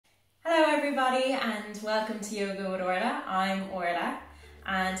Hello everybody and welcome to Yoga with Orla. I'm Orla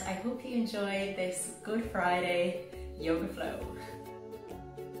and I hope you enjoyed this Good Friday yoga flow.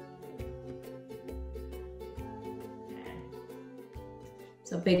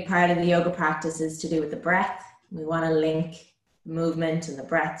 So a big part of the yoga practice is to do with the breath. We want to link movement and the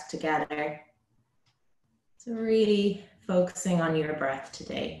breath together. So really focusing on your breath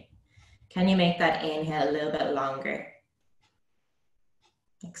today. Can you make that inhale a little bit longer?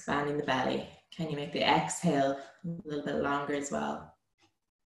 Expanding the belly. Can you make the exhale a little bit longer as well?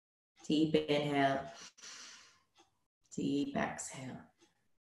 Deep inhale, deep exhale.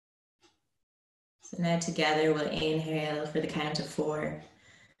 So now together we'll inhale for the count of 4.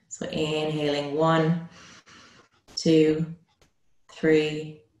 So inhaling 1, 2,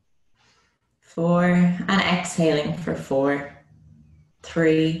 3, 4, and exhaling for 4,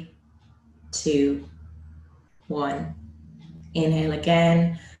 3, 2, 1. Inhale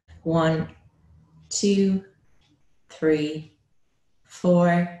again, 1, 2, 3,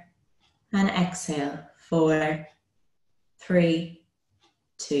 4, and exhale, 4, 3,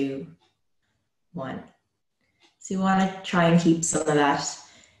 2, 1. So you want to try and keep some of that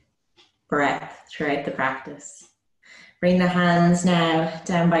breath throughout the practice. Bring the hands now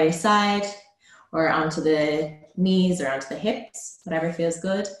down by your side or onto the knees or onto the hips, whatever feels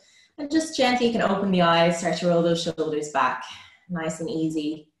good. And just gently you can open the eyes, start to roll those shoulders back. Nice and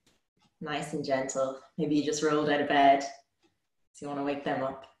easy, nice and gentle. Maybe you just rolled out of bed, so you want to wake them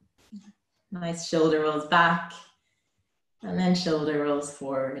up. Nice shoulder rolls back, and then shoulder rolls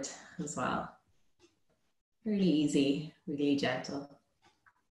forward as well. Really easy, really gentle.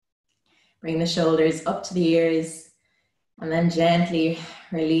 Bring the shoulders up to the ears, and then gently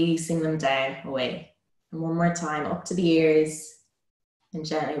releasing them down, away. And one more time, up to the ears, and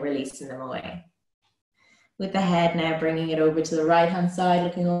gently releasing them away. With the head now bringing it over to the right hand side,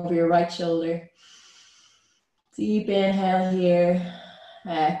 looking over your right shoulder. Deep inhale here,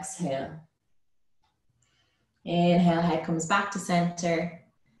 exhale. Inhale, head comes back to center.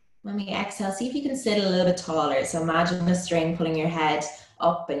 When we exhale, see if you can sit a little bit taller. So imagine a string pulling your head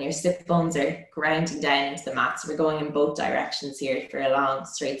up and your sit bones are grounding down into the mat. So we're going in both directions here for a long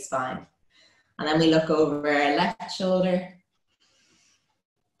straight spine. And then we look over our left shoulder.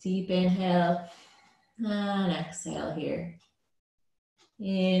 Deep inhale and exhale here.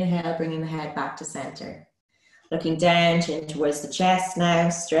 Inhale, bringing the head back to center. Looking down towards the chest now,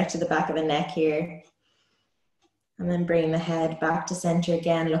 stretch to the back of the neck here. And then bring the head back to center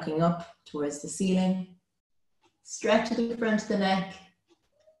again, looking up towards the ceiling. Stretch to the front of the neck,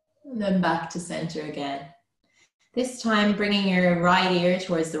 and then back to center again. This time, bringing your right ear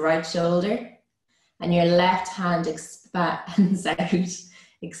towards the right shoulder, and your left hand extends out,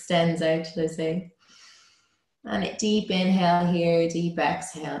 should I say. And a deep inhale here, deep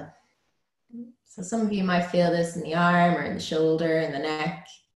exhale. So some of you might feel this in the arm or in the shoulder, in the neck,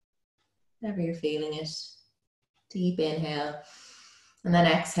 wherever you're feeling it. Deep inhale, and then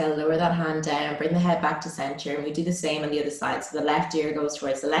exhale, lower that hand down, bring the head back to center, and we do the same on the other side. So the left ear goes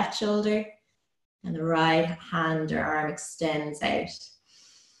towards the left shoulder, and the right hand or arm extends out.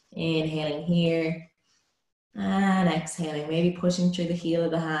 Inhaling here, and exhaling, maybe pushing through the heel of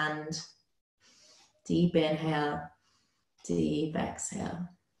the hand. Deep inhale, deep exhale.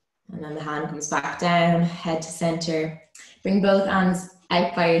 And then the hand comes back down, head to center. Bring both hands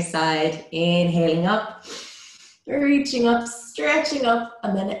out by your side, inhaling up. Reaching up, stretching up,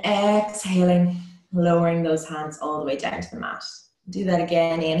 and then exhaling, lowering those hands all the way down to the mat. Do that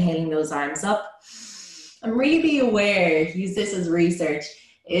again, inhaling those arms up. And really be aware, use this as research,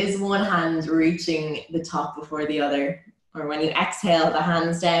 is one hand reaching the top before the other? Or when you exhale, the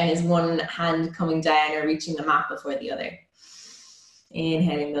hands down, is one hand coming down or reaching the mat before the other?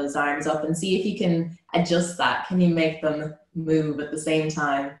 Inhaling those arms up and see if you can adjust that. Can you make them move at the same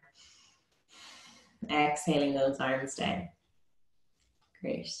time? Exhaling those arms down.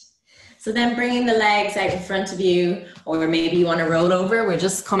 Great. So then bringing the legs out in front of you, or maybe you want to roll over. We're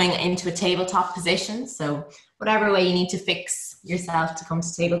just coming into a tabletop position. So whatever way you need to fix yourself to come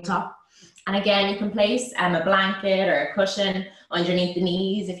to tabletop. And again, you can place a blanket or a cushion underneath the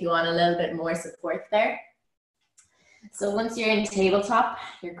knees if you want a little bit more support there. So once you're in tabletop,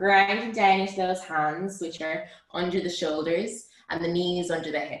 you're grounding down into those hands, which are under the shoulders, and the knees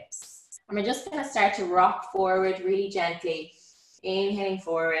under the hips. And we're just going to start to rock forward really gently, inhaling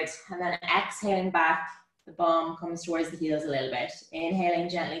forward, and then exhaling back. The bum comes towards the heels a little bit. Inhaling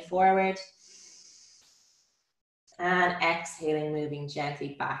gently forward, and exhaling, moving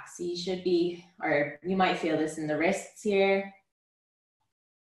gently back. So you should be, or you might feel this in the wrists here.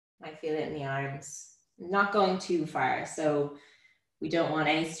 Might feel it in the arms. Not going too far. So We don't want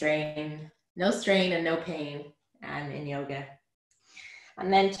any strain, no strain and no pain in yoga.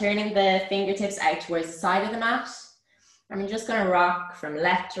 And then turning the fingertips out towards the side of the mat. I'm just going to rock from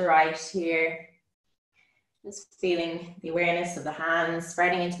left to right here. Just feeling the awareness of the hands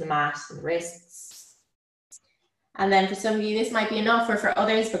spreading into the mat and the wrists. And then for some of you, this might be enough, or for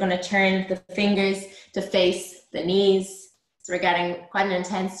others, we're going to turn the fingers to face the knees. So we're getting quite an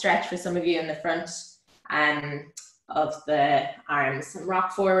intense stretch for some of you in the front of the arms. And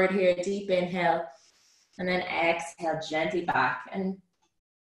rock forward here, deep inhale, and then exhale gently back. And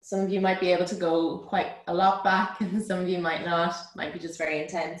some of you might be able to go quite a lot back, and some of you might not, might be just very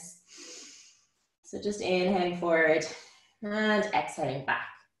intense. So just inhaling forward and exhaling back.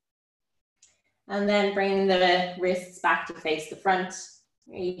 And then bringing the wrists back to face the front.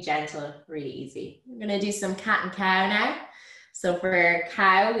 Really gentle, really easy. We're going to do some cat and cow now. So for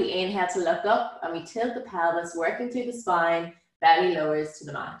cow, we inhale to look up and we tilt the pelvis, working through the spine, belly lowers to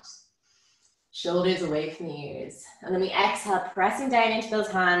the mat. Shoulders away from the ears. And then we exhale, pressing down into those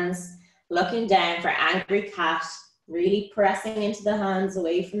hands, looking down for angry cat, really pressing into the hands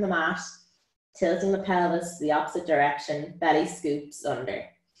away from the mat, tilting the pelvis the opposite direction, belly scoops under.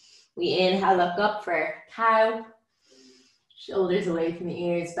 We inhale, look up for cow, shoulders away from the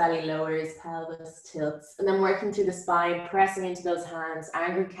ears, belly lowers, pelvis tilts, and then working through the spine, pressing into those hands,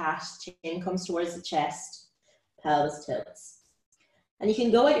 angry cat, chin comes towards the chest, pelvis tilts. And you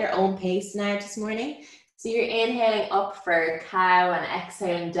can go at your own pace now this morning. So you're inhaling up for cow and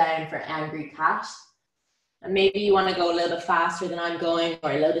exhaling down for angry cat. And maybe you want to go a little bit faster than I'm going,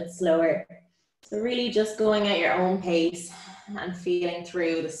 or a little bit slower. So really just going at your own pace and feeling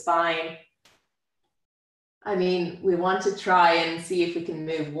through the spine. I mean, we want to try and see if we can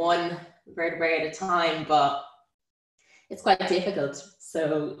move one vertebrae at a time, but it's quite difficult.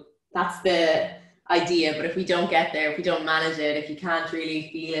 So that's the idea. But if we don't get there, if we don't manage it, if you can't really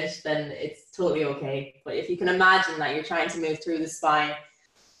feel it, then it's totally okay. But if you can imagine that you're trying to move through the spine,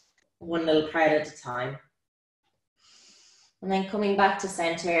 one little part at a time. And then coming back to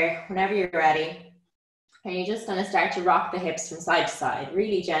center, whenever you're ready. And you're just going to start to rock the hips from side to side,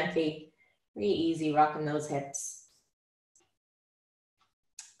 really gently, really easy rocking those hips.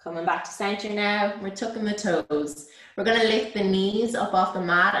 Coming back to center now, we're tucking the toes. We're going to lift the knees up off the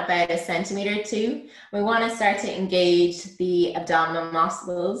mat about 1 centimeter or 2. We want to start to engage the abdominal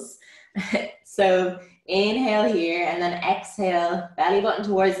muscles. So inhale here and then exhale, belly button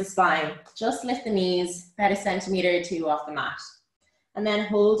towards the spine. Just lift the knees about 1 centimeter or 2 off the mat. And then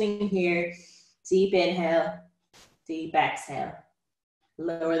holding here, deep inhale, deep exhale.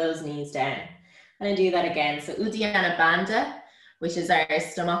 Lower those knees down. I'm going to do that again. So Uddiyana Bandha, which is our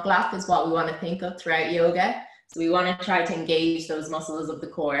stomach lock, is what we want to think of throughout yoga. So we want to try to engage those muscles of the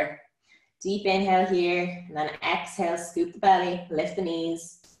core. Deep inhale here, and then exhale, scoop the belly, lift the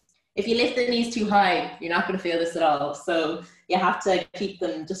knees. If you lift the knees too high, you're not going to feel this at all. So you have to keep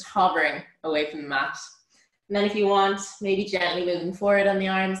them just hovering away from the mat. And then if you want, maybe gently moving forward on the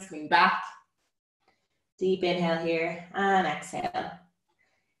arms, coming back. Deep inhale here, and exhale.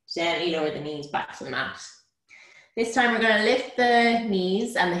 Gently lower the knees back to the mat. This time we're going to lift the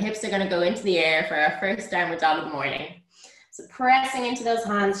knees and the hips are going to go into the air for our first downward dog of the morning. So pressing into those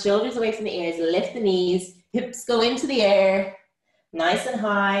hands, shoulders away from the ears, lift the knees, hips go into the air, nice and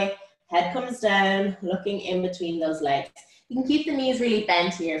high, head comes down, looking in between those legs. You can keep the knees really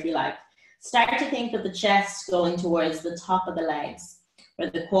bent here if you like. Start to think of the chest going towards the top of the legs, or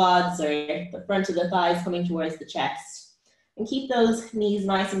the quads or the front of the thighs coming towards the chest. And keep those knees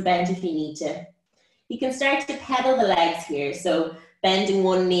nice and bent if you need to. You can start to pedal the legs here, so bending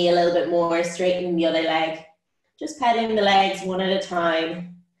one knee a little bit more, straightening the other leg. Just pedaling the legs one at a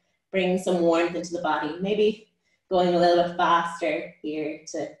time, bring some warmth into the body. Maybe going a little bit faster here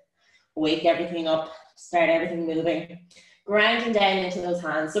to wake everything up, start everything moving. Grounding down into those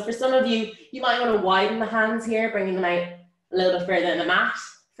hands. So for some of you, you might want to widen the hands here, bringing them out a little bit further in the mat.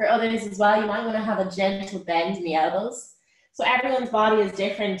 For others as well, you might want to have a gentle bend in the elbows. So everyone's body is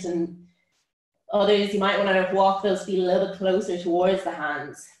different, and others, you might want to walk those feet a little bit closer towards the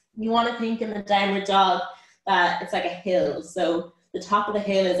hands. You want to think in the downward dog that it's like a hill. So the top of the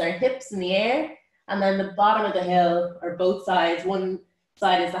hill is our hips in the air, and then the bottom of the hill, or both sides, one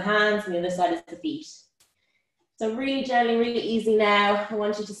side is the hands and the other side is the feet. So really gently, really easy now. I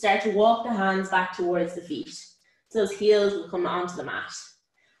want you to start to walk the hands back towards the feet. So those heels will come onto the mat.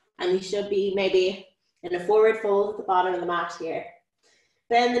 And we should be maybe in a forward fold at the bottom of the mat here.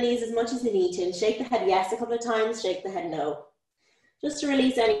 Bend the knees as much as you need to, and shake the head yes a couple of times, shake the head no. Just to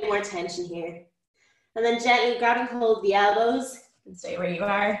release any more tension here. And then gently grabbing hold of the elbows, and stay where you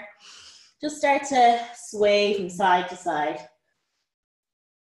are. Just start to sway from side to side.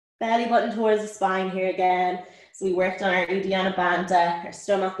 Belly button towards the spine here again. So we worked on our Uddiyana Bandha, our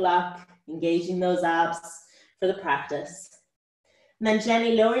stomach lock, engaging those abs for the practice. And then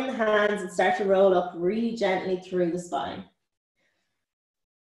gently lowering the hands and start to roll up really gently through the spine.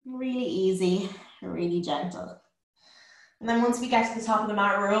 Really easy, really gentle. And then once we get to the top of the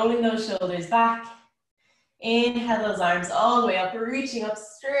mat, rolling those shoulders back. Inhale those arms all the way up, reaching up,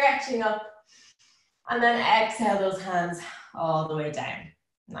 stretching up. And then exhale those hands all the way down.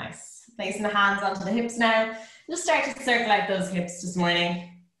 Nice. Placing the hands onto the hips now. Just start to circle out those hips this morning.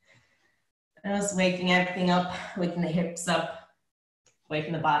 Just waking everything up, waking the hips up,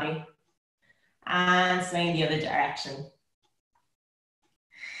 waking the body. And swinging the other direction.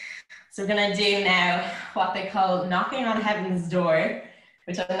 So we're going to do now what they call knocking on heaven's door,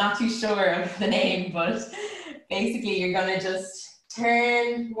 which I'm not too sure of the name, but basically you're going to just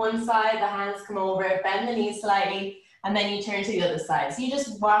turn one side, the hands come over, bend the knees slightly, and then you turn to the other side. So you're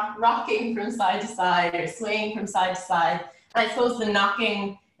just rocking from side to side or swaying from side to side. And I suppose the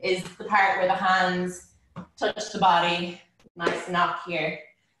knocking is the part where the hands touch the body. Nice knock here.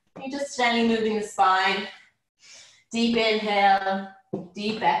 You're just gently moving the spine. Deep inhale,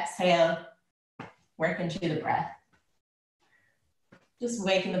 deep exhale. Working through the breath. Just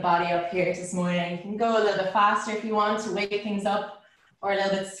waking the body up here this morning. You can go a little bit faster if you want to wake things up, or a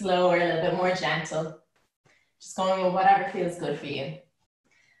little bit slower, a little bit more gentle. Just going with whatever feels good for you.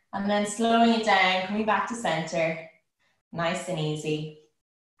 And then slowing it down, coming back to center. Nice and easy.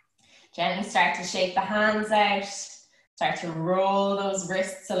 Gently start to shake the hands out. Start to roll those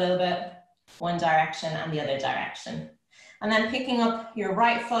wrists a little bit, one direction and the other direction. And then picking up your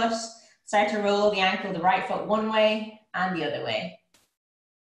right foot, start to roll the ankle of the right foot one way and the other way.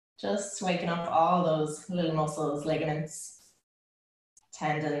 Just waking up all those little muscles, ligaments,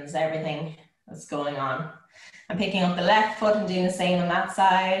 tendons, everything that's going on. And picking up the left foot and doing the same on that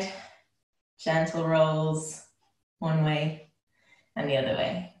side. Gentle rolls, one way and the other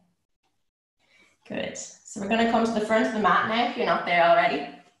way. Good. So we're going to come to the front of the mat now, if you're not there already.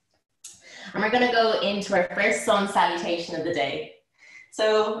 And we're going to go into our first sun salutation of the day.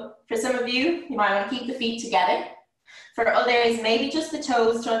 So for some of you, you might want to keep the feet together. For others, maybe just the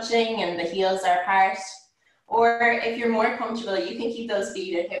toes touching and the heels are apart. Or if you're more comfortable, you can keep those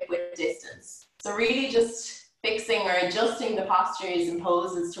feet at hip width distance. So really just fixing or adjusting the postures and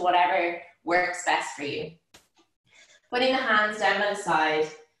poses to whatever works best for you. Putting the hands down by the side.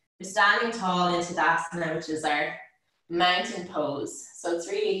 We're standing tall in Tadasana, which is our mountain pose. So it's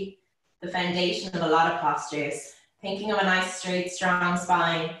really the foundation of a lot of postures. Thinking of a nice straight, strong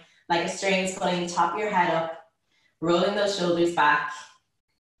spine, like a string's pulling the top of your head up, rolling those shoulders back,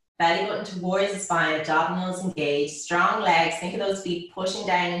 belly button towards the spine, abdominals engaged, strong legs. Think of those feet pushing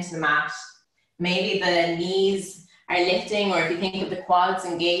down into the mat. Maybe the knees are lifting, or if you think of the quads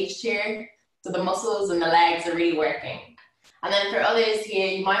engaged here, so the muscles and the legs are really working. And then for others here,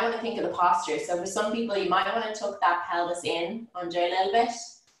 you might want to think of the posture. So for some people, you might want to tuck that pelvis in under a little bit.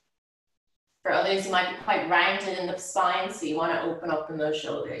 For others, you might be quite rounded in the spine, so you want to open up in those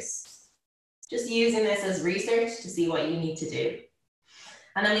shoulders. Just using this as research to see what you need to do.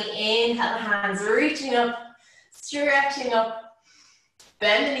 And then we inhale, the hands reaching up, stretching up.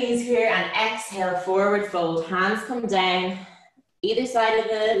 Bend the knees here and exhale, forward fold. Hands come down either side of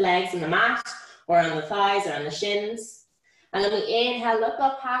the legs on the mat, or on the thighs or on the shins. And then we inhale, look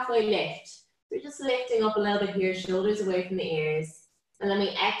up, halfway lift. We're just lifting up a little bit here, shoulders away from the ears. And then we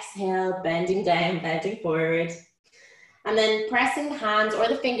exhale, bending down, bending forward. And then pressing the hands or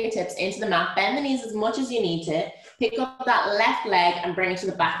the fingertips into the mat. Bend the knees as much as you need to. Pick up that left leg and bring it to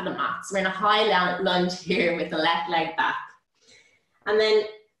the back of the mat. So we're in a high lunge here with the left leg back. And then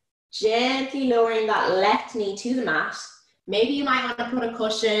gently lowering that left knee to the mat. Maybe you might want to put a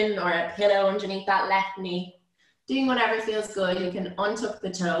cushion or a pillow underneath that left knee. Doing whatever feels good. You can untuck the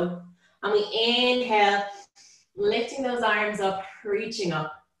toe. And we inhale, lifting those arms up, reaching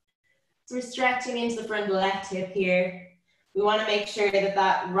up. So we're stretching into the front of the left hip here. We want to make sure that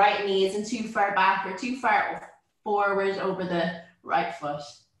that right knee isn't too far back or too far forward over the right foot.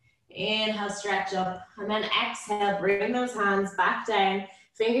 Inhale, stretch up, and then exhale, bring those hands back down,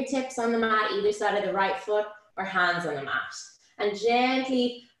 fingertips on the mat, either side of the right foot, or hands on the mat. And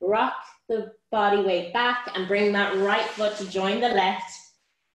gently rock the body weight back and bring that right foot to join the left.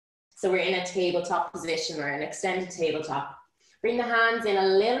 So we're in a tabletop position or an extended tabletop. Bring the hands in a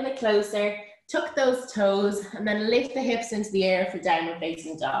little bit closer, tuck those toes, and then lift the hips into the air for downward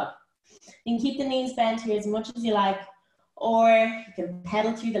facing dog. You can keep the knees bent here as much as you like, or you can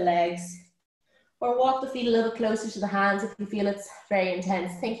pedal through the legs, or walk the feet a little closer to the hands if you feel it's very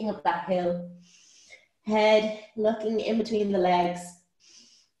intense, thinking of that hill. Head looking in between the legs,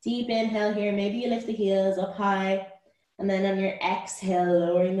 Deep inhale here, maybe you lift the heels up high, and then on your exhale,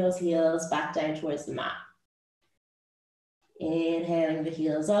 lowering those heels back down towards the mat. Inhaling the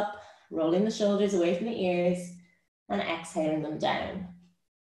heels up, rolling the shoulders away from the ears, and exhaling them down.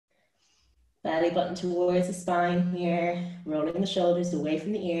 Belly button towards the spine here, rolling the shoulders away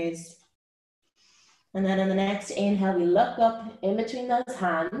from the ears. And then on the next inhale, we look up in between those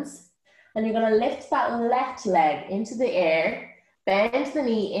hands, and you're gonna lift that left leg into the air, bend the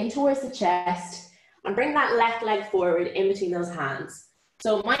knee in towards the chest, and bring that left leg forward in between those hands.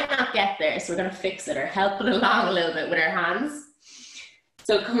 So it might not get there, so we're gonna fix it or help it along a little bit with our hands.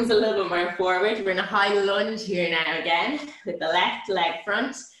 So it comes a little bit more forward. We're in a high lunge here now again, with the left leg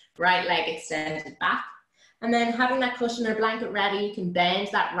front, right leg extended back. And then having that cushion or blanket ready, you can bend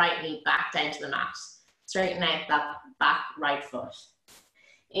that right knee back down to the mat. Straighten out that back right foot.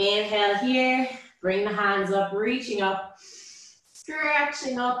 Inhale here, bring the hands up, reaching up,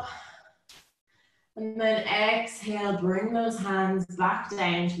 stretching up. And then exhale, bring those hands back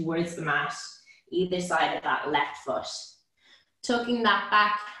down towards the mat, either side of that left foot. Tucking that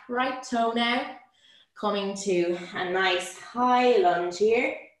back right toe now, coming to a nice high lunge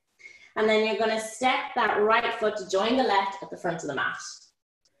here. And then you're gonna step that right foot to join the left at the front of the mat.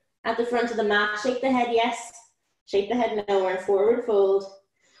 At the front of the mat, shake the head yes, shake the head no, we're in forward fold.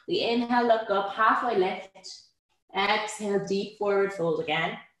 We inhale, look up, halfway lift. Exhale, deep forward fold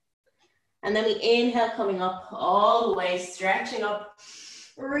again. And then we inhale, coming up all the way, stretching up,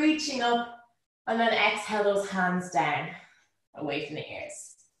 reaching up, and then exhale those hands down, away from the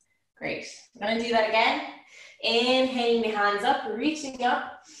ears. Great. I'm gonna do that again. Inhaling the hands up, reaching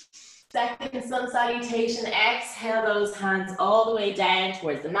up. Second sun salutation, exhale those hands all the way down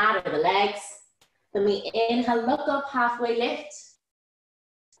towards the mat or the legs. Then we inhale, look up, halfway lift.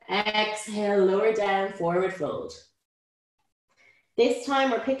 Exhale, lower down, forward fold. This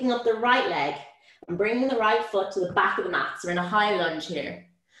time we're picking up the right leg and bringing the right foot to the back of the mat. So we're in a high lunge here.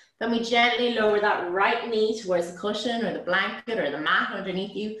 Then we gently lower that right knee towards the cushion or the blanket or the mat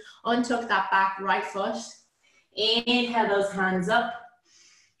underneath you. Untuck that back right foot. Inhale those hands up,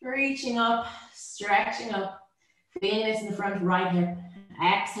 reaching up, stretching up. Feeling this in the front right hip.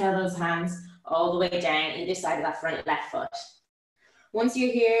 Exhale those hands all the way down either side of that front left foot. Once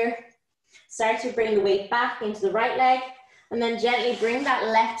you're here, start to bring the weight back into the right leg. And then gently bring that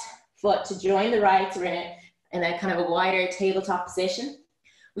left foot to join the right. So we're in a kind of a wider tabletop position.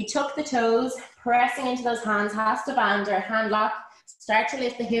 We tuck the toes, pressing into those hands, hasta band or hand lock. Start to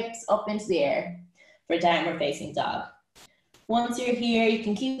lift the hips up into the air for downward facing dog. Once you're here, you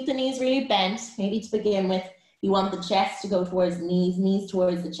can keep the knees really bent. Maybe to begin with, you want the chest to go towards the knees, knees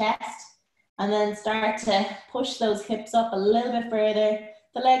towards the chest. And then start to push those hips up a little bit further.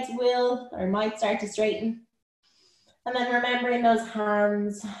 The legs will or might start to straighten. And then remembering those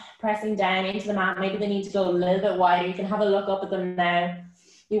hands pressing down into the mat. Maybe they need to go a little bit wider. You can have a look up at them now.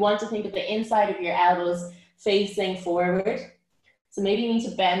 You want to think of the inside of your elbows facing forward. So maybe you need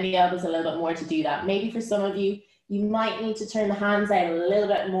to bend the elbows a little bit more to do that. Maybe for some of you, you might need to turn the hands out a little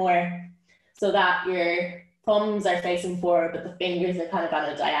bit more so that your thumbs are facing forward, but the fingers are kind of on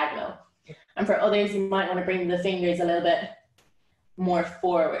a diagonal. And for others, you might want to bring the fingers a little bit more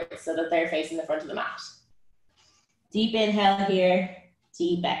forward so that they're facing the front of the mat. Deep inhale here,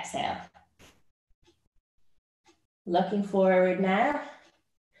 deep exhale. Looking forward now.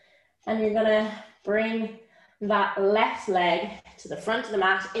 And you're gonna bring that left leg to the front of the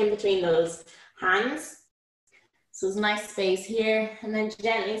mat in between those hands. So there's a nice space here. And then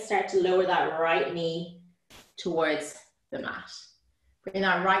gently start to lower that right knee towards the mat. Bring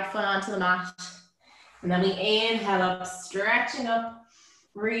that right foot onto the mat. And then we inhale up, stretching up,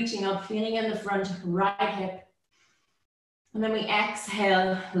 reaching up, feeling in the front right hip. And then we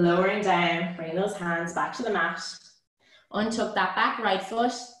exhale, lowering down, bring those hands back to the mat. Untuck that back right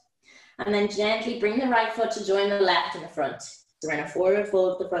foot. And then gently bring the right foot to join the left in the front. So we're in a forward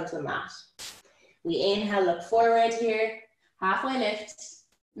fold at the front of the mat. We inhale, look forward here, halfway lift.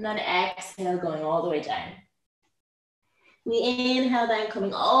 And then exhale, going all the way down. We inhale down,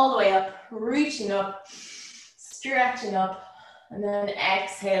 coming all the way up, reaching up, stretching up. And then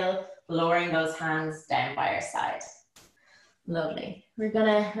exhale, lowering those hands down by our side. Lovely. We're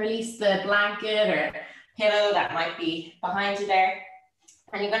gonna release the blanket or pillow that might be behind you there.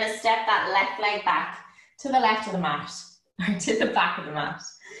 And you're gonna step that left leg back to the left of the mat, or to the back of the mat.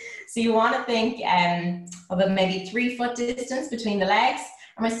 So you wanna think of a maybe 3 foot distance between the legs,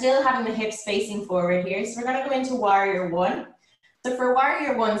 and we're still having the hips facing forward here. So we're gonna go into warrior one. So for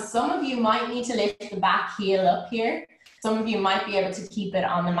warrior one, some of you might need to lift the back heel up here. Some of you might be able to keep it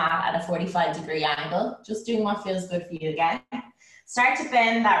on the mat at a 45-degree angle, just doing what feels good for you again. Start to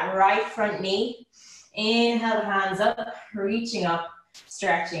bend that right front knee. Inhale the hands up, reaching up,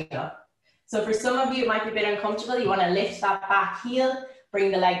 stretching up. So for some of you, it might be a bit uncomfortable. You want to lift that back heel, bring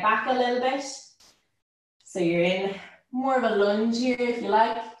the leg back a little bit. So you're in more of a lunge here, if you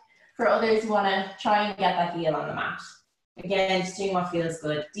like. For others, you want to try and get that heel on the mat. Again, just doing what feels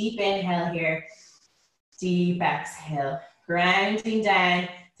good. Deep inhale here, deep exhale. Grounding down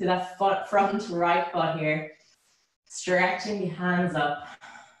to that front right foot here. Stretching the hands up.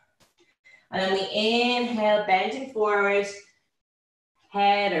 And then we inhale, bending forward.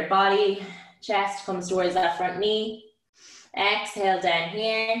 Head or body, chest comes towards that front knee. Exhale down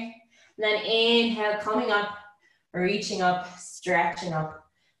here. And then inhale, coming up, reaching up, stretching up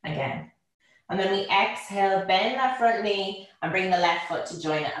again. And then we exhale, bend that front knee and bring the left foot to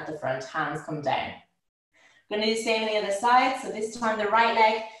join it at the front. Hands come down. Going to do the same on the other side. So this time the right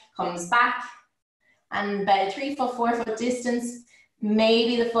leg comes back and about a 3 foot, 4 foot distance.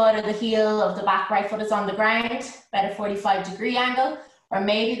 Maybe the foot or the heel of the back right foot is on the ground, about a 45-degree angle, or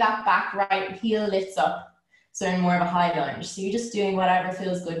maybe that back right heel lifts up. So in more of a high lunge. So you're just doing whatever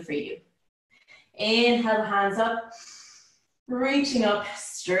feels good for you. Inhale the hands up, reaching up,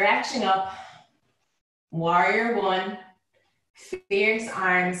 stretching up. Warrior one, fierce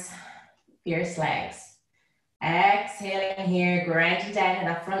arms, fierce legs. Exhaling here, grounding down to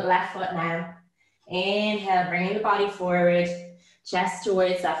that front left foot now. Inhale, bringing the body forward, chest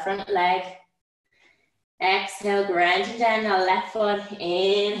towards that front leg. Exhale, grounding down that left foot.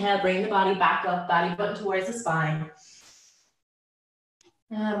 Inhale, bring the body back up, belly button towards the spine.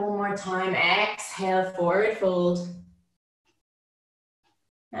 And one more time, exhale, forward fold.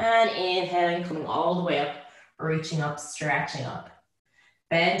 And inhaling, coming all the way up, reaching up, stretching up.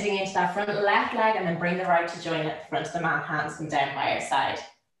 Bending into that front left leg and then bring the right to join at the front of the mat. Hands come down by your side.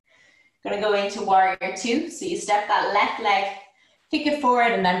 Going to go into warrior two. So you step that left leg, kick it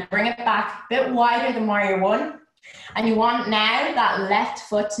forward and then bring it back a bit wider than warrior one. And you want now that left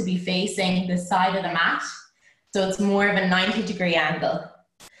foot to be facing the side of the mat. So it's more of a 90-degree angle.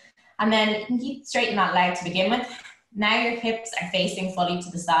 And then you can keep straighten that leg to begin with. Now your hips are facing fully to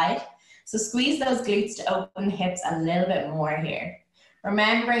the side. So squeeze those glutes to open the hips a little bit more here.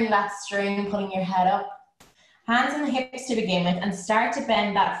 Remembering that string, pulling your head up. Hands on the hips to begin with and start to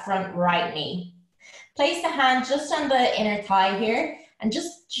bend that front right knee. Place the hand just on the inner thigh here and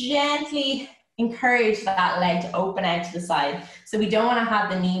just gently encourage that leg to open out to the side. So we don't want to have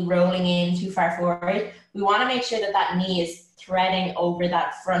the knee rolling in too far forward. We want to make sure that that knee is threading over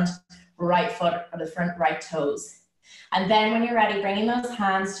that front right foot or the front right toes. And then when you're ready, bringing those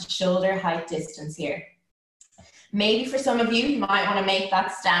hands to shoulder height distance here. Maybe for some of you, you might want to make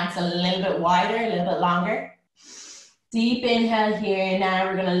that stance a little bit wider, a little bit longer. Deep inhale here. Now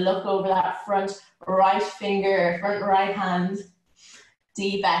we're going to look over that front right finger, front right hand.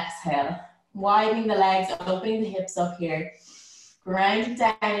 Deep exhale. Widening the legs, opening the hips up here. Grounding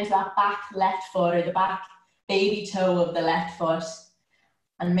down into that back left foot or the back baby toe of the left foot.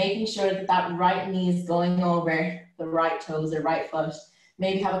 And making sure that that right knee is going over the right toes or right foot.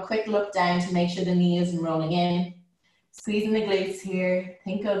 Maybe have a quick look down to make sure the knee isn't rolling in. Squeezing the glutes here.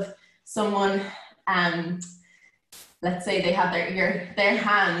 Think of someone, let's say they have their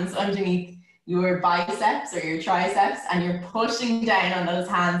hands underneath your biceps or your triceps and you're pushing down on those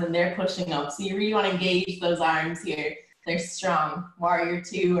hands and they're pushing up. So you really want to engage those arms here. They're strong. Warrior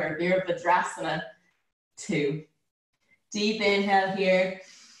two or Virabhadrasana 2. Deep inhale here.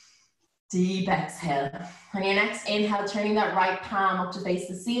 Deep exhale. On your next inhale, turning that right palm up to face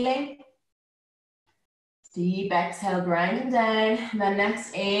the ceiling. Deep exhale, grounding down. And then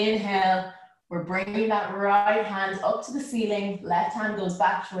next inhale, we're bringing that right hand up to the ceiling. Left hand goes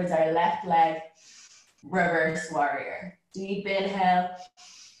back towards our left leg. Reverse warrior. Deep inhale,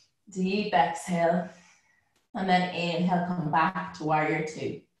 deep exhale. And then inhale, come back to warrior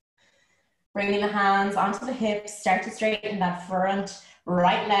two. Bringing the hands onto the hips, start to straighten that front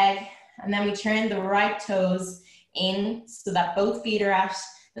right leg. And then we turn the right toes in so that both feet are at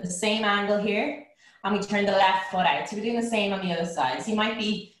the same angle here. And we turn the left foot out. So we're doing the same on the other side. So you might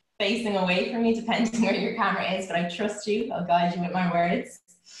be facing away from me depending where your camera is, but I trust you. I'll guide you with my words.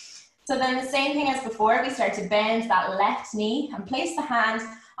 So then the same thing as before, we start to bend that left knee and place the hand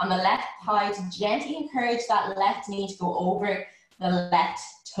on the left thigh to gently encourage that left knee to go over the left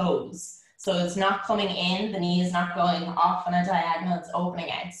toes. So it's not coming in, the knee is not going off on a diagonal, it's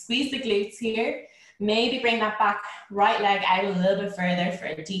opening out. Squeeze the glutes here. Maybe bring that back right leg out a little bit further for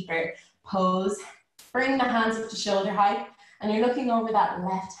a deeper pose. Bring the hands up to shoulder height and you're looking over that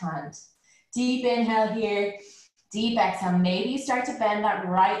left hand. Deep inhale here, deep exhale. Maybe you start to bend that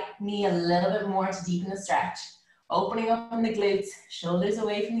right knee a little bit more to deepen the stretch. Opening up in the glutes, shoulders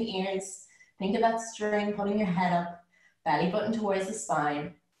away from the ears. Think of that string pulling your head up, belly button towards the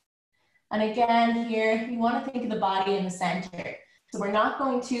spine. And again here, you want to think of the body in the center. So we're not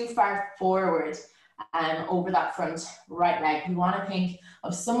going too far forward over that front right leg. We want to think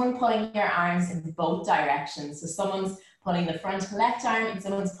of someone pulling your arms in both directions. So someone's pulling the front left arm and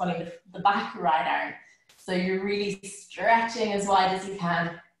someone's pulling the back right arm. So you're really stretching as wide as you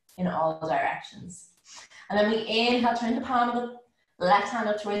can in all directions. And then we inhale, turn the palm of the left hand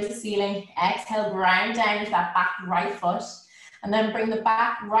up towards the ceiling. Exhale, ground down into that back right foot. And then bring the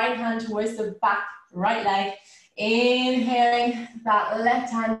back right hand towards the back right leg. Inhaling that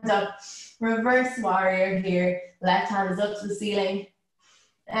left hand up. Reverse warrior here. Left hand is up to the ceiling.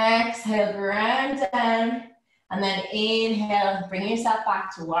 Exhale, ground down. And then inhale, bring yourself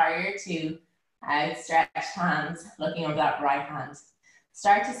back to warrior two. Outstretched hands, looking over that right hand.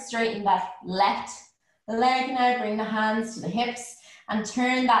 Start to straighten that left leg now. Bring the hands to the hips and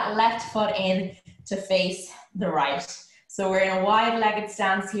turn that left foot in to face the right. So we're in a wide-legged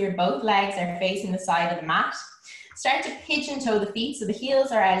stance here. Both legs are facing the side of the mat. Start to pigeon toe the feet, so the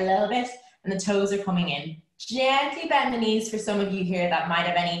heels are out a little bit and the toes are coming in. Gently bend the knees for some of you here that might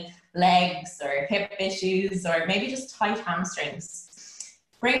have any legs or hip issues or maybe just tight hamstrings.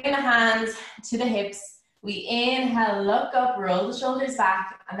 Bringing the hands to the hips. We inhale, look up, roll the shoulders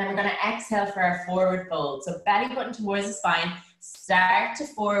back, and then we're going to exhale for our forward fold. So belly button towards the spine, start to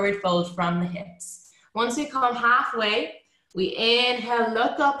forward fold from the hips. Once we come halfway, we inhale,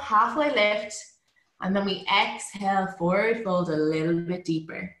 look up, halfway lift, and then we exhale, forward fold a little bit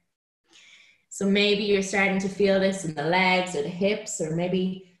deeper. So maybe you're starting to feel this in the legs or the hips or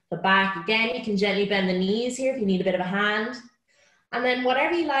maybe the back. Again, you can gently bend the knees here if you need a bit of a hand. And then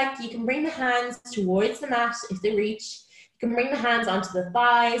whatever you like, you can bring the hands towards the mat if they reach. You can bring the hands onto the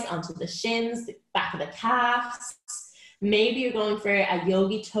thighs, onto the shins, the back of the calves. Maybe you're going for a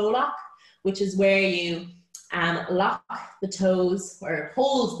yogi toe lock, which is where you lock the toes or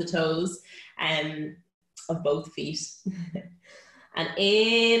hold the toes of both feet. And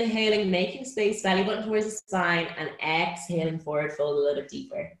inhaling, making space, belly button towards the spine, and exhaling, forward fold a little bit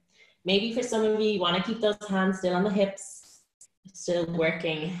deeper. Maybe for some of you, you want to keep those hands still on the hips, still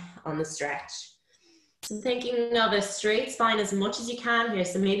working on the stretch. So thinking of a straight spine as much as you can here.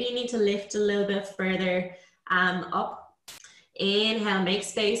 So maybe you need to lift a little bit further up. Inhale, make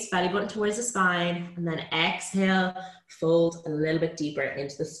space, belly button towards the spine, and then exhale, fold a little bit deeper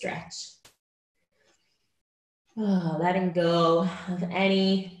into the stretch. Oh, letting go of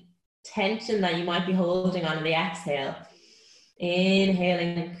any tension that you might be holding on the exhale.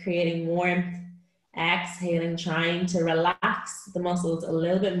 Inhaling and creating warmth. Exhaling, trying to relax the muscles a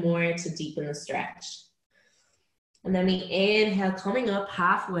little bit more to deepen the stretch. And then we inhale, coming up,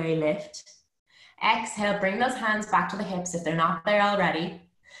 halfway lift. Exhale, bring those hands back to the hips if they're not there already.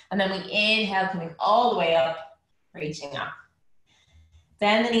 And then we inhale, coming all the way up, reaching up.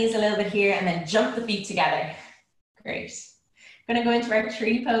 Bend the knees a little bit here and then jump the feet together. Great. We're going to go into our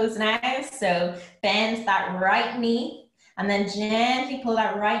tree pose now. So bend that right knee and then gently pull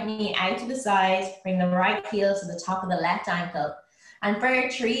that right knee out to the side. Bring the right heel to the top of the left ankle. And for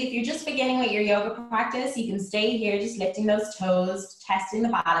a tree, if you're just beginning with your yoga practice, you can stay here just lifting those toes, testing the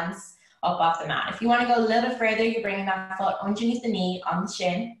balance up off the mat. If you want to go a little bit further, you're bringing that foot underneath the knee on the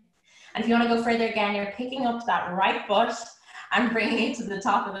shin. And if you want to go further again, you're picking up that right foot and bringing it to the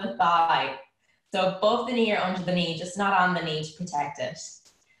top of the thigh. So above the knee or under the knee, just not on the knee to protect it.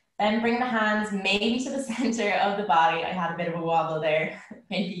 Then bring the hands maybe to the center of the body. I had a bit of a wobble there.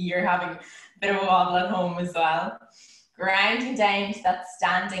 Maybe you're having a bit of a wobble at home as well. Grounding down to that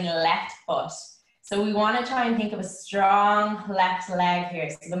standing left foot. So we want to try and think of a strong left leg here.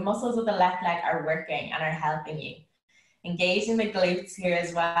 So the muscles of the left leg are working and are helping you. Engaging the glutes here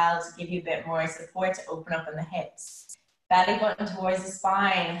as well to give you a bit more support to open up in the hips. Belly button towards the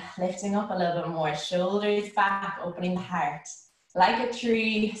spine, lifting up a little bit more. Shoulders back, opening the heart. Like a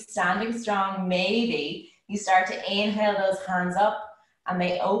tree, standing strong, maybe you start to inhale those hands up and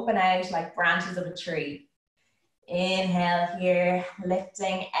they open out like branches of a tree. Inhale here,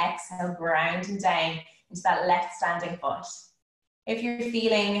 lifting, exhale, grounding down into that left standing foot. If you're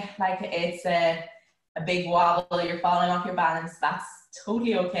feeling like it's a big wobble, you're falling off your balance, that's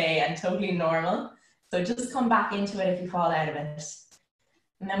totally okay and totally normal. So just come back into it if you fall out of it.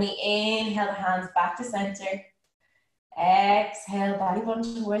 And then we inhale the hands back to center. Exhale, belly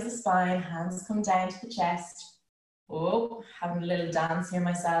button towards the spine, hands come down to the chest. Oh, having a little dance here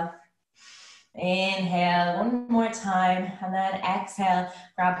myself. Inhale, one more time, and then exhale,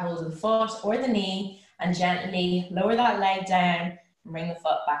 grab hold of the foot or the knee and gently lower that leg down and bring the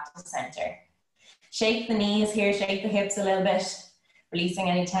foot back to the center. Shake the knees here, shake the hips a little bit, releasing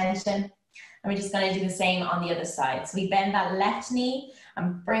any tension. And we're just going to do the same on the other side. So we bend that left knee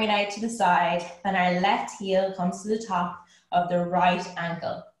and bring it out to the side. Then our left heel comes to the top of the right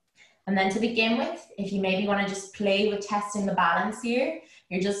ankle. And then to begin with, if you maybe want to just play with testing the balance here,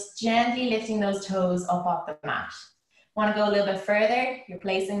 you're just gently lifting those toes up off the mat. Want to go a little bit further, you're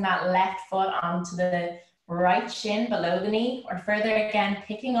placing that left foot onto the right shin below the knee, or further again,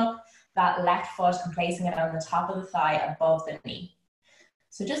 picking up that left foot and placing it on the top of the thigh above the knee.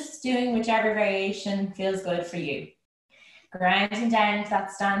 So just doing whichever variation feels good for you. Grounding down to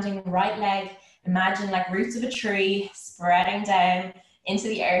that standing right leg. Imagine like roots of a tree spreading down into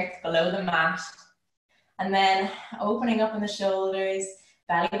the earth below the mat. And then opening up in the shoulders,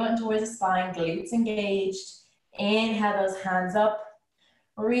 belly button towards the spine, glutes engaged. Inhale those hands up,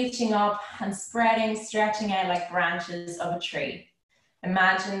 reaching up and spreading, stretching out like branches of a tree.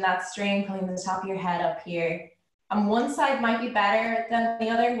 Imagine that string pulling the top of your head up here. And one side might be better than the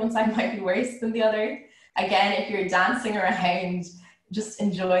other, one side might be worse than the other. Again, if you're dancing around, just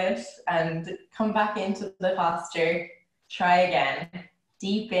enjoy it and come back into the posture. Try again.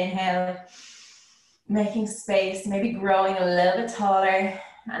 Deep inhale, making space, maybe growing a little bit taller,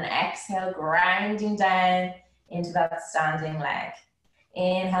 and exhale, grounding down into that standing leg.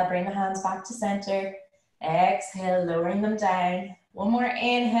 Inhale, bring the hands back to center. Exhale, lowering them down. One more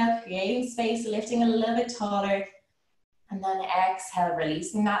inhale, creating space, lifting a little bit taller. And then exhale,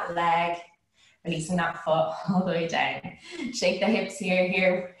 releasing that leg, releasing that foot all the way down. Shake the hips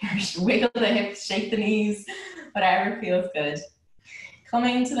here, wiggle the hips, shake the knees, whatever feels good.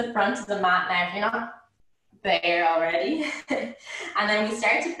 Coming to the front of the mat now, if you're not there already. And then we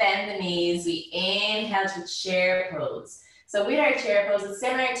start to bend the knees. We inhale to chair pose. So with our chair pose, it's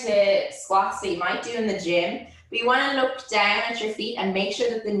similar to squats that you might do in the gym. But you want to look down at your feet and make sure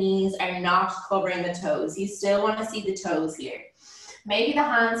that the knees are not covering the toes. You still want to see the toes here. Maybe the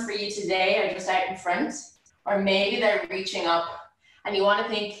hands for you today are just out in front, or maybe they're reaching up. And you want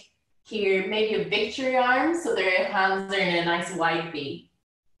to think here, maybe a victory arm, so their hands are in a nice wide V.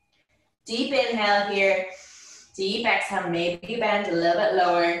 Deep inhale here, deep exhale, maybe you bend a little bit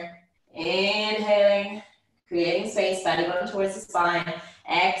lower. Inhaling, creating space, belly button towards the spine.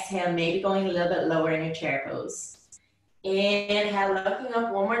 Exhale, maybe going a little bit lower in your chair pose. Inhale, looking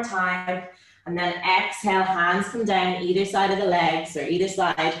up one more time. And then exhale, hands come down either side of the legs or either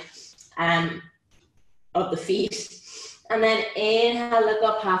side of the feet. And then inhale, look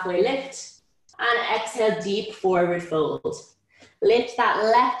up, halfway lift. And exhale, deep forward fold. Lift that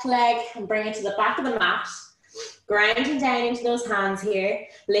left leg and bring it to the back of the mat. Grounding down into those hands here.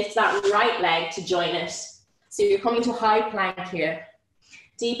 Lift that right leg to join it. So you're coming to high plank here.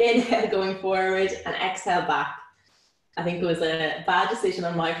 Deep inhale going forward and exhale back. I think it was a bad decision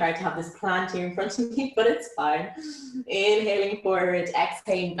on my part to have this plant here in front of me, but it's fine. Inhaling forward,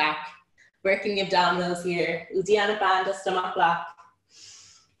 exhaling back. Working the abdominals here. Uddiyana Bandha, stomach block.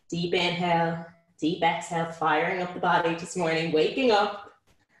 Deep inhale, deep exhale, firing up the body this morning, waking up.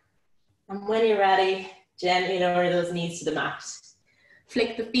 And when you're ready, gently lower those knees to the mat.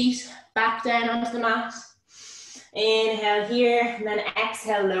 Flick the feet back down onto the mat. Inhale here, and then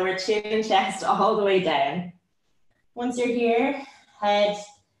exhale, lower chin and chest all the way down. Once you're here, head,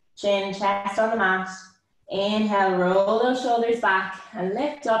 chin, chest on the mat. Inhale, roll those shoulders back and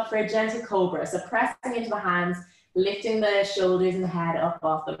lift up for a gentle cobra. So pressing into the hands, lifting the shoulders and the head up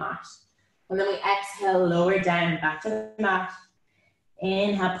off the mat. And then we exhale, lower down, back to the mat.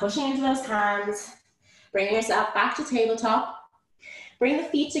 Inhale, pushing into those hands. Bring yourself back to tabletop. Bring the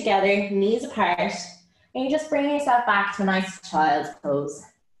feet together, knees apart. And you just bring yourself back to a nice child's pose.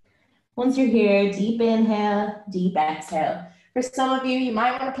 Once you're here, deep inhale, deep exhale. For some of you, you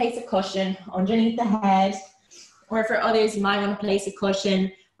might want to place a cushion underneath the head. Or for others, you might want to place a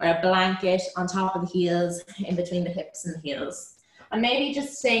cushion or a blanket on top of the heels, in between the hips and the heels. And maybe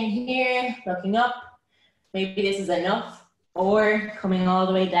just staying here, looking up. Maybe this is enough. Or coming all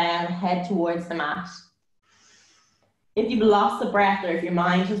the way down, head towards the mat. If you've lost the breath or if your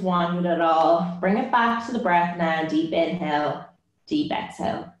mind has wandered at all, bring it back to the breath now. Deep inhale, deep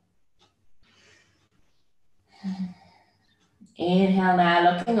exhale. Inhale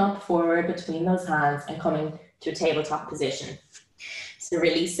now, looking up forward between those hands and coming to a tabletop position. So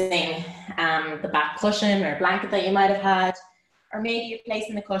releasing the back cushion or blanket that you might have had, or maybe you're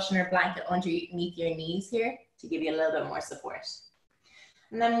placing the cushion or blanket underneath your knees here to give you a little bit more support.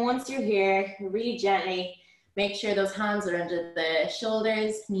 And then once you're here, really gently make sure those hands are under the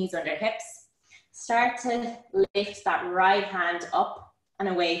shoulders, knees under hips. Start to lift that right hand up and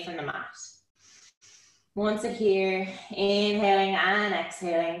away from the mat. Once you're here, inhaling and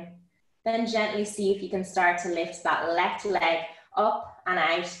exhaling. Then gently see if you can start to lift that left leg up and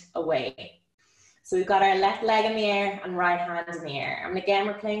out, away. So we've got our left leg in the air and right hand in the air. And again,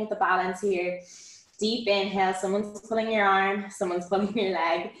 we're playing with the balance here. Deep inhale, someone's pulling your arm, someone's pulling your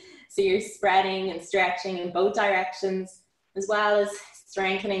leg. So you're spreading and stretching in both directions, as well as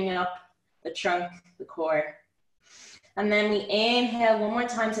strengthening up the trunk, the core. And then we inhale one more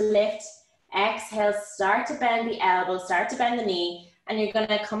time to lift. Exhale, start to bend the elbow, start to bend the knee. And you're going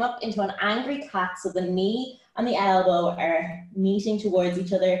to come up into an angry cat. So the knee and the elbow are meeting towards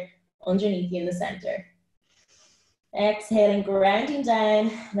each other underneath you in the center. Exhaling, grounding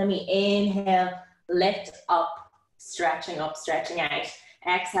down. Then we inhale, lift up, stretching out.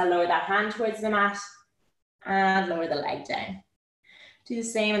 Exhale, lower that hand towards the mat and lower the leg down. Do the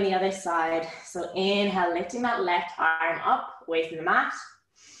same on the other side. So inhale, lifting that left arm up away from the mat.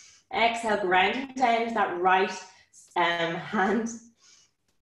 Exhale, grounding down with that right hand.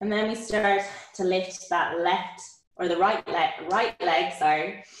 And then we start to lift that left or the right leg,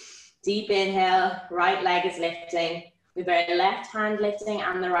 sorry. Deep inhale, right leg is lifting. We've our left hand lifting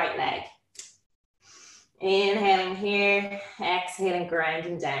and the right leg. Inhaling here, exhaling,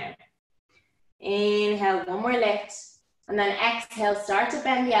 grounding down. Inhale, one more lift. And then exhale, start to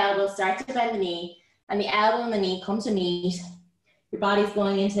bend the elbow, start to bend the knee. And the elbow and the knee come to meet. Your body's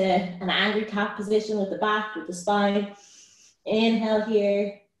going into an angry cat position with the back, with the spine. Inhale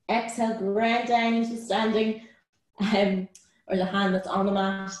here. Exhale, ground down into standing, or the hand that's on the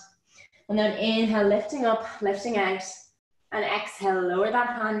mat. And then inhale, lifting up, lifting out. And exhale, lower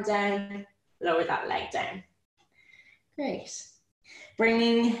that hand down, lower that leg down. Great.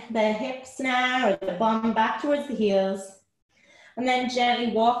 Bringing the hips now, or the bum back towards the heels. And then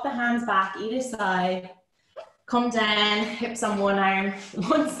gently walk the hands back either side. Come down, hips on one arm,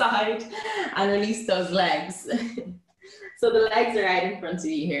 one side, and release those legs. So the legs are out in front of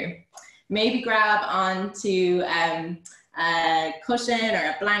you here. Maybe grab onto a cushion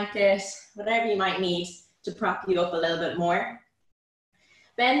or a blanket, whatever you might need to prop you up a little bit more.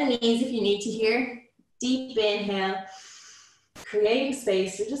 Bend the knees if you need to here. Deep inhale, creating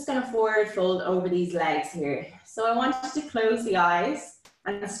space. You're just going to forward fold over these legs here. So I want you to close the eyes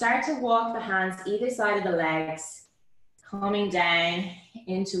and start to walk the hands either side of the legs, coming down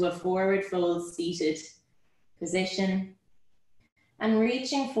into a forward fold seated position. And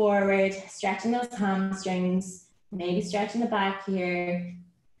reaching forward, stretching those hamstrings, maybe stretching the back here.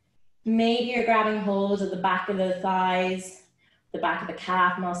 Maybe you're grabbing hold of the back of the thighs, the back of the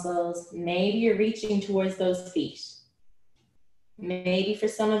calf muscles. Maybe you're reaching towards those feet. Maybe for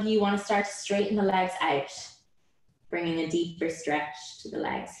some of you, you want to start to straighten the legs out, bringing a deeper stretch to the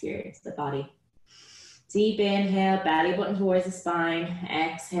legs here, to the body. Deep inhale, belly button towards the spine.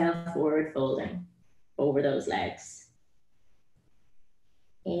 Exhale, forward folding over those legs.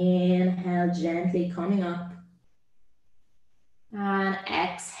 Inhale, gently coming up. And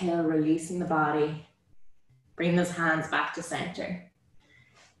exhale, releasing the body. Bring those hands back to center.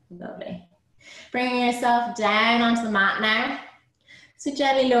 Lovely. Bringing yourself down onto the mat now. So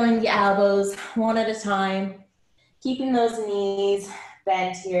gently lowering the elbows one at a time. Keeping those knees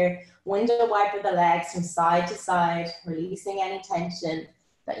bent here. Window wiper the legs from side to side. Releasing any tension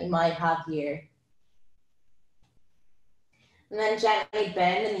that you might have here. And then gently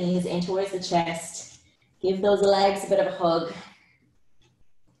bend the knees in towards the chest. Give those legs a bit of a hug.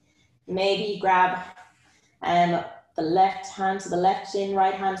 Maybe grab the left hand to the left shin,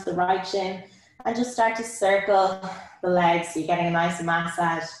 right hand to the right shin, and just start to circle the legs so you're getting a nice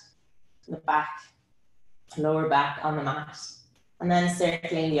massage to the back, lower back on the mat, and then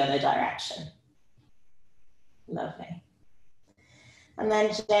circling the other direction. Lovely. And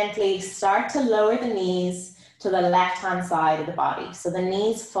then gently start to lower the knees to the left-hand side of the body. So the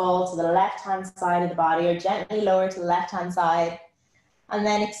knees fall to the left-hand side of the body, or gently lower to the left-hand side. And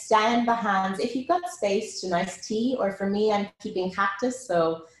then extend the hands, if you've got space, to nice T, or for me, I'm keeping cactus,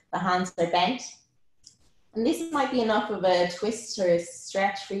 so the hands are bent. And this might be enough of a twist or a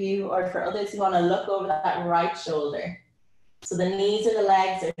stretch for you, or for others, you want to look over that right shoulder. So the knees or the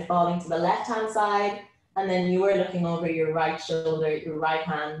legs are falling to the left-hand side, and then you are looking over your right shoulder, your right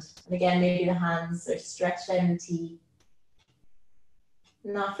hand. And again, maybe the hands are stretched out in T.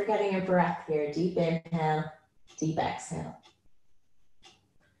 Not forgetting your breath here. Deep inhale, deep exhale.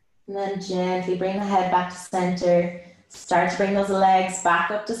 And then gently bring the head back to center. Start to bring those legs back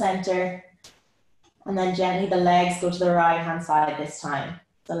up to center. And then gently the legs go to the right-hand side this time.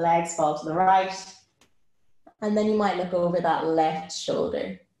 The legs fall to the right. And then you might look over that left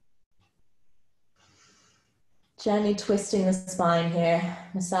shoulder. Gently twisting the spine here,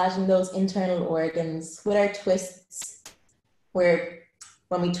 massaging those internal organs. With our twists, we're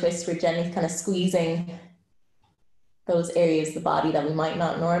when we twist, we're gently kind of squeezing those areas of the body that we might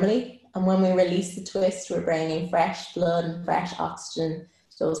not normally. And when we release the twist, we're bringing fresh blood and fresh oxygen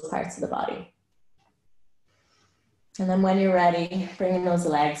to those parts of the body. And then when you're ready, bringing those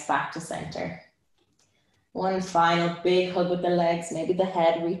legs back to center. One final big hug with the legs. Maybe the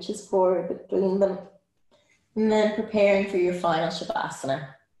head reaches forward between them. And then preparing for your final Shavasana.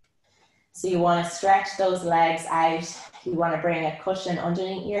 So you want to stretch those legs out. You want to bring a cushion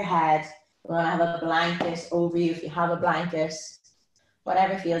underneath your head. You want to have a blanket over you if you have a blanket.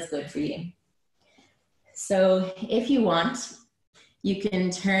 Whatever feels good for you. So if you want, you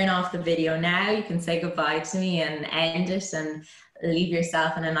can turn off the video now. You can say goodbye to me and end it and leave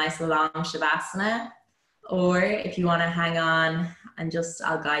yourself in a nice long Shavasana. Or if you want to hang on and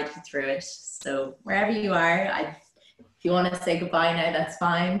I'll guide you through it. So wherever you are, if you want to say goodbye now, that's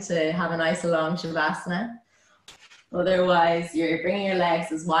fine, to have a nice long Shavasana. Otherwise, you're bringing your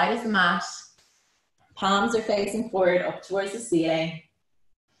legs as wide as the mat. Palms are facing forward up towards the ceiling.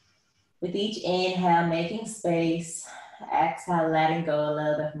 With each inhale, making space. Exhale, letting go a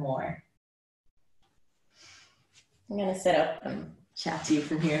little bit more. I'm going to sit up and chat to you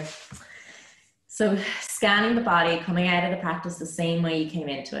from here. So scanning the body, coming out of the practice the same way you came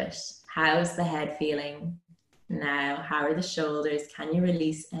into it. How's the head feeling now? How are the shoulders? Can you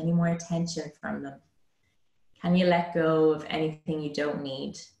release any more tension from them? Can you let go of anything you don't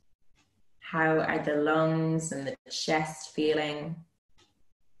need? How are the lungs and the chest feeling?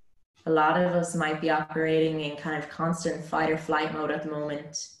 A lot of us might be operating in kind of constant fight or flight mode at the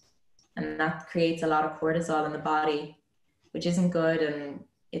moment. And that creates a lot of cortisol in the body, which isn't good, and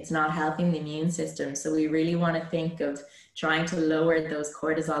it's not helping the immune system. So we really want to think of trying to lower those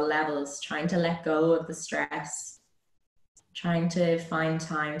cortisol levels, trying to let go of the stress, trying to find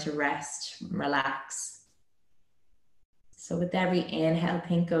time to rest, relax. So with every inhale,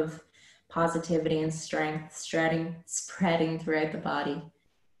 think of positivity and strength spreading throughout the body.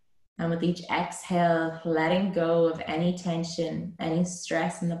 And with each exhale, letting go of any tension, any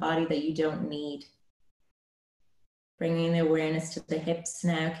stress in the body that you don't need. Bringing the awareness to the hips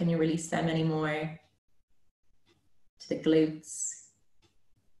now. Can you release them anymore? To the glutes,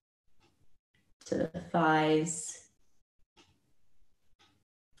 to the thighs,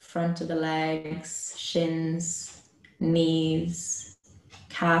 front of the legs, shins, knees,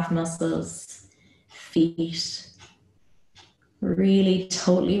 calf muscles, feet. Really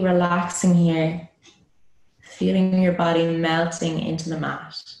totally relaxing here. Feeling your body melting into the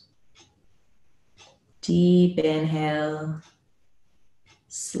mat. Deep inhale,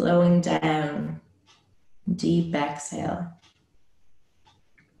 slowing down, deep exhale.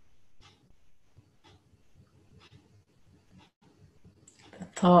 The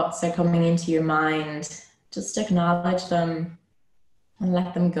thoughts are coming into your mind. Just acknowledge them and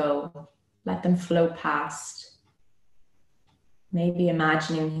let them go. Let them flow past. Maybe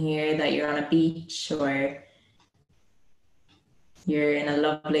imagining here that you're on a beach or you're in a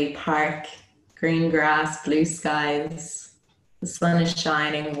lovely park. Green grass, blue skies, the sun is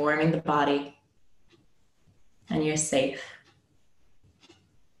shining, warming the body, and you're safe.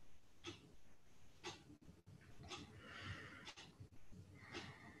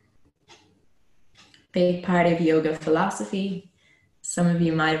 Big part of yoga philosophy, some of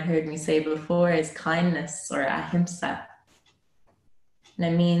you might have heard me say before, is kindness, or ahimsa.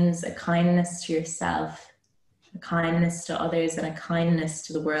 And it means a kindness to yourself, a kindness to others, and a kindness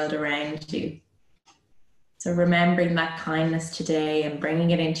to the world around you. So remembering that kindness today and bringing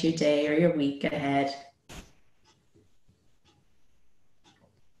it into your day or your week ahead.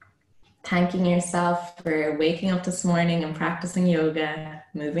 Thanking yourself for waking up this morning and practicing yoga,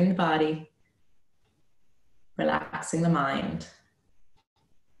 moving the body, relaxing the mind.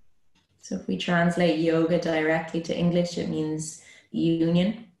 So if we translate yoga directly to English, it means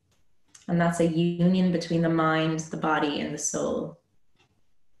union. And that's a union between the mind, the body, and the soul.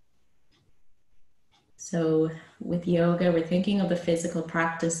 So with yoga, we're thinking of the physical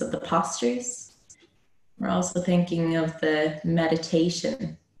practice of the postures. We're also thinking of the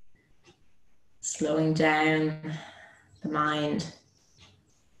meditation, slowing down the mind.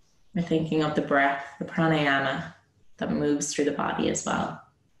 We're thinking of the breath, the pranayama that moves through the body as well.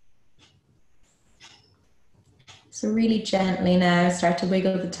 So really gently now, start to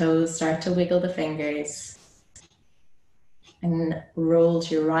wiggle the toes, start to wiggle the fingers, and roll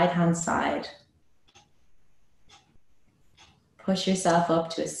to your right hand side. Push yourself up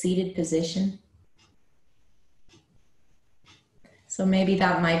to a seated position. So maybe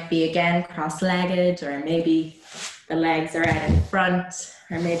that might be again cross-legged, or maybe the legs are out in front,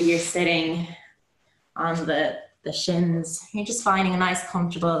 or maybe you're sitting on the the shins. You're just finding a nice,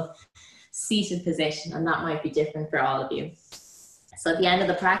 comfortable seated position, and that might be different for all of you. So at the end of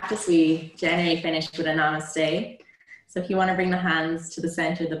the practice, we generally finish with a namaste. So if you want to bring the hands to the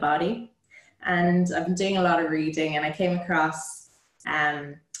center of the body, and I've been doing a lot of reading, and I came across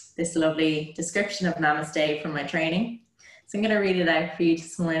this lovely description of namaste from my training. So I'm going to read it out for you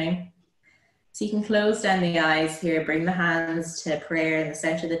this morning. So you can close down the eyes here, bring the hands to prayer in the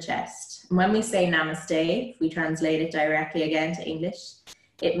center of the chest. And when we say namaste, if we translate it directly again to English,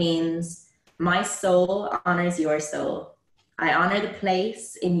 it means, my soul honors your soul. I honor the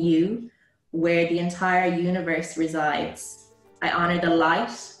place in you where the entire universe resides. I honor the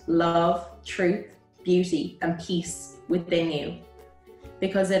light, love, truth, beauty, and peace within you,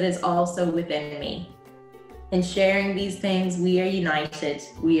 because it is also within me. In sharing these things, we are united,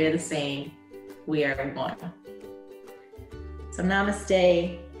 we are the same, we are one. So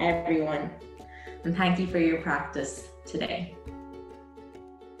namaste, everyone, and thank you for your practice today.